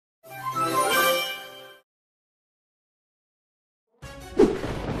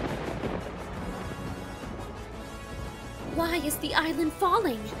why is the island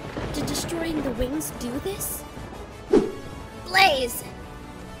falling? Did destroying the wings do this? Blaze!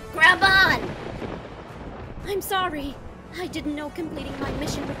 Grab on! I'm sorry. I didn't know completing my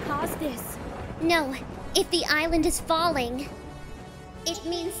mission would cause this. No, if the island is falling, it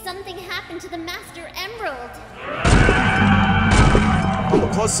means something happened to the Master Emerald. On the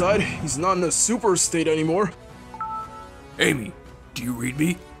plus side, he's not in a super state anymore. Amy, do you read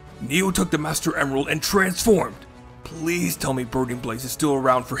me? Neo took the Master Emerald and transformed. Please tell me Burning Blaze is still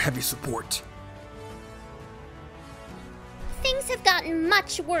around for heavy support. Things have gotten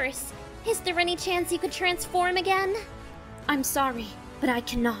much worse. Is there any chance you could transform again? I'm sorry, but I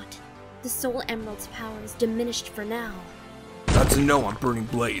cannot. The Soul Emerald's power is diminished for now. That's a no on Burning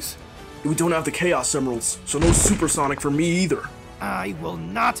Blaze. We don't have the Chaos Emeralds, so no supersonic for me either. I will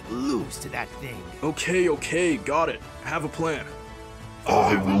not lose to that thing. Okay, got it. I have a plan.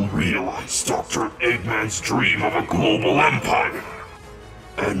 I will realize Dr. Eggman's dream of a global empire.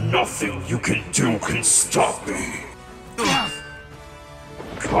 And nothing you can do can stop me.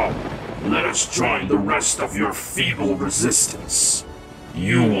 Come, let us join the rest of your feeble resistance.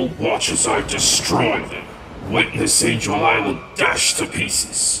 You will watch as I destroy them. Witness Angel Island dash to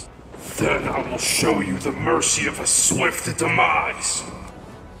pieces. Then I will show you the mercy of a swift demise.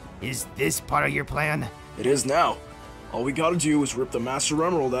 Is this part of your plan? It is now. All we gotta do is rip the Master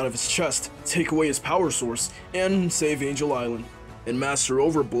Emerald out of his chest, take away his power source, and save Angel Island. And Master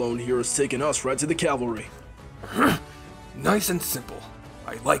Overblown here has taken us right to the cavalry. Nice and simple.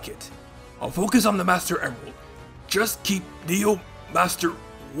 I like it. I'll focus on the Master Emerald. Just keep Neo, Master,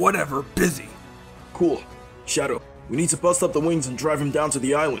 whatever, busy. Cool. Shadow, we need to bust up the wings and drive him down to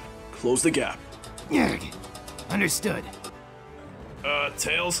the island. Close the gap. Yerg. Understood.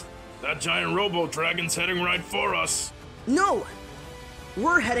 Tails, that giant robo-dragon's heading right for us. No!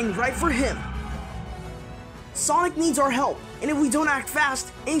 We're heading right for him. Sonic needs our help, and if we don't act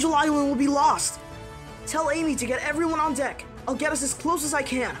fast, Angel Island will be lost. Tell Amy to get everyone on deck. I'll get us as close as I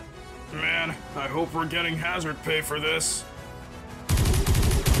can. Man, I hope we're getting hazard pay for this.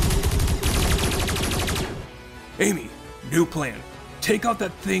 Amy, new plan. Take out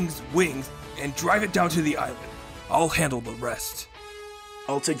that thing's wings and drive it down to the island. I'll handle the rest.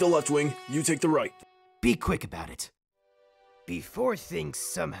 I'll take the left wing, you take the right. Be quick about it. Before things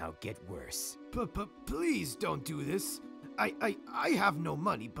somehow get worse. Please don't do this. I have no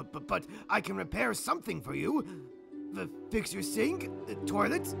money, but I can repair something for you. Fix your sink,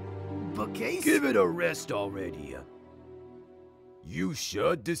 toilet, bookcase. Give it a rest already. You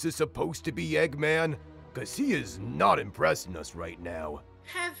sure this is supposed to be Eggman? 'Cause he is not impressing us right now.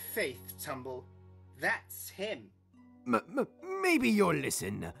 Have faith, Tumble. That's him. Maybe you'll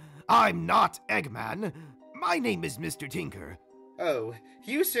listen. I'm not Eggman. My name is Mr. Tinker. Oh,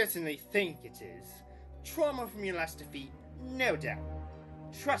 you certainly think it is. Trauma from your last defeat, no doubt.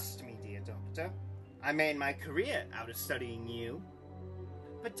 Trust me, dear Doctor. I made my career out of studying you.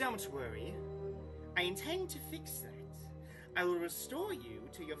 But don't worry. I intend to fix that. I will restore you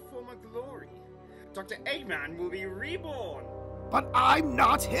to your former glory. Dr. Eggman will be reborn. But I'm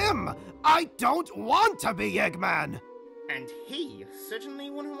not him! I don't want to be Eggman! And he certainly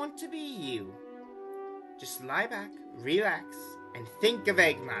wouldn't want to be you. Just lie back, relax, and think of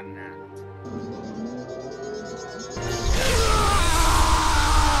Eggman Land.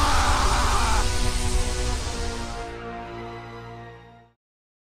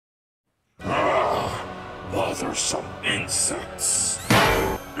 Bothersome insects.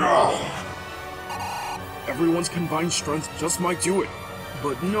 Everyone's combined strength just might do it.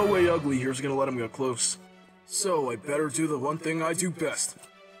 But no way Ugly here's gonna let him get close. So I better do the one thing I do best.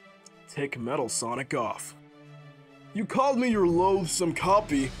 Take Metal Sonic off. You called me your loathsome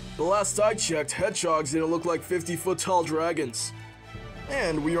copy. The last I checked, hedgehogs didn't look like 50-foot tall dragons.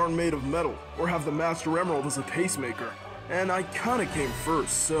 And we aren't made of metal, or have the Master Emerald as a pacemaker. And I kinda came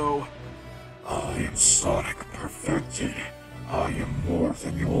first, so... I am Sonic Perfected. I am more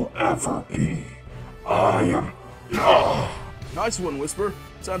than you will ever be. I am... Nice one, Whisper.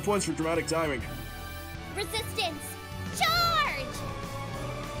 10 points for dramatic timing. Resistance! Charge!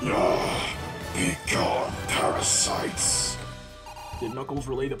 Be gone, parasites. Did Knuckles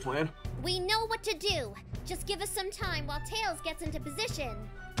relay the plan? We know what to do. Just give us some time while Tails gets into position.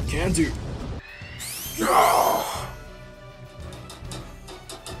 Can do.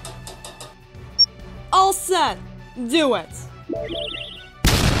 All set. Do it.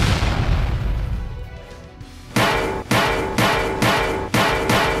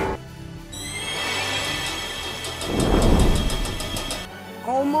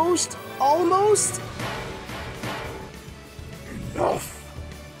 Almost? Enough.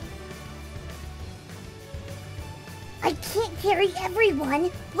 I can't carry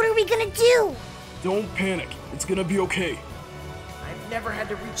everyone. What are we gonna do? Don't panic. It's gonna be okay. I've never had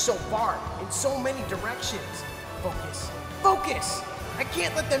to reach so far, in so many directions. Focus. Focus! I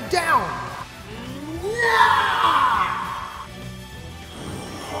can't let them down!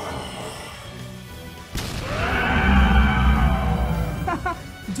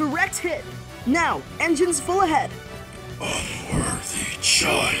 Direct hit! Now, engines full ahead! Unworthy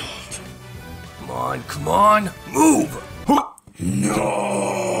child. Come on, move! No!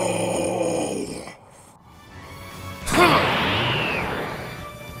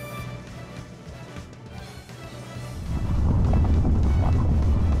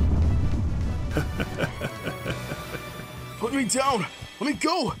 Put me down! Let me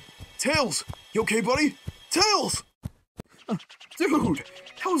go! Tails! You okay, buddy? Tails! Dude,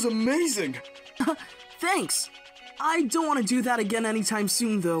 that was amazing! Thanks! I don't want to do that again anytime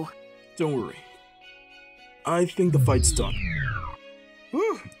soon, though. Don't worry. I think the fight's done.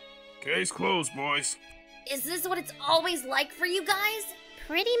 Whew. Case closed, boys. Is this what it's always like for you guys?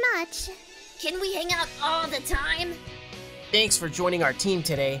 Pretty much. Can we hang out all the time? Thanks for joining our team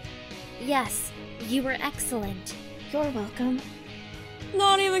today. Yes, you were excellent. You're welcome.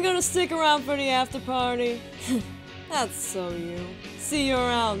 Not even gonna stick around for the after party. That's so you. See you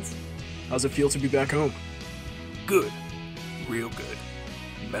around. How's it feel to be back home? Good. Real good.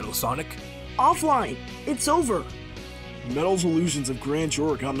 Metal Sonic? Offline! It's over! Metal's illusions of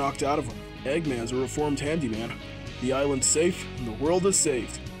grandeur got knocked out of him. Eggman's a reformed handyman. The island's safe, and the world is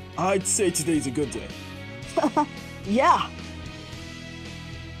saved. I'd say today's a good day. Yeah!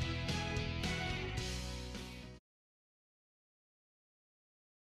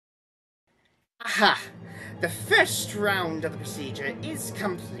 Aha! The first round of the procedure is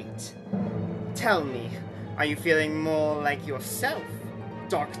complete. Tell me, are you feeling more like yourself,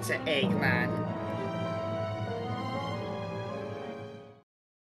 Dr. Eggman?